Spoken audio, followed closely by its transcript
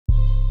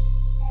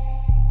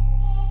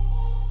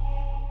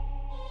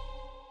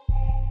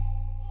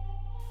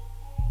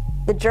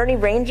The Journey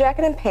rain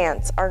jacket and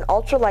pants are an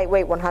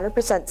ultra-lightweight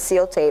 100%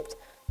 seal-taped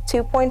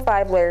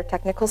 2.5 layer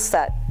technical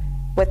set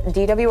with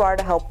DWR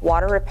to help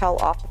water repel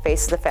off the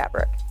face of the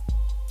fabric.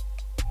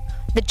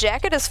 The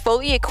jacket is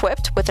fully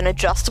equipped with an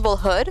adjustable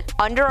hood,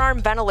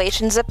 underarm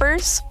ventilation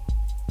zippers,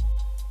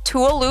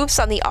 tulle loops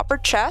on the upper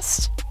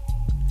chest,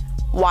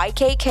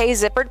 YKK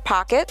zippered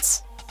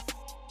pockets,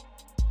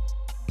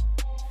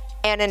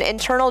 and an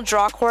internal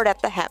drawcord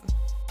at the hem.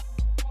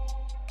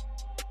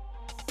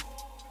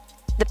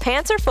 The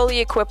pants are fully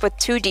equipped with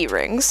 2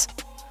 D-rings,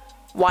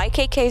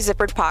 YKK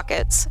zippered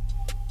pockets,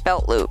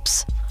 belt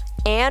loops,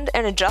 and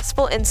an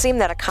adjustable inseam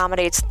that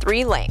accommodates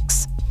 3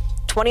 lengths,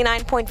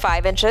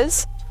 29.5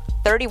 inches,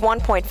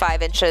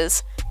 31.5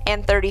 inches,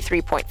 and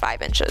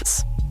 33.5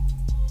 inches.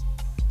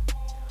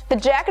 The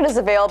jacket is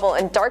available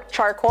in dark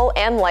charcoal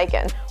and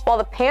lichen, while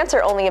the pants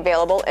are only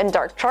available in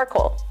dark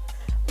charcoal.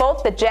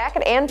 Both the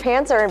jacket and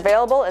pants are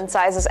available in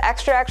sizes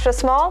extra extra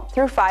small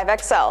through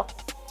 5XL.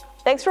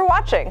 Thanks for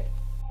watching!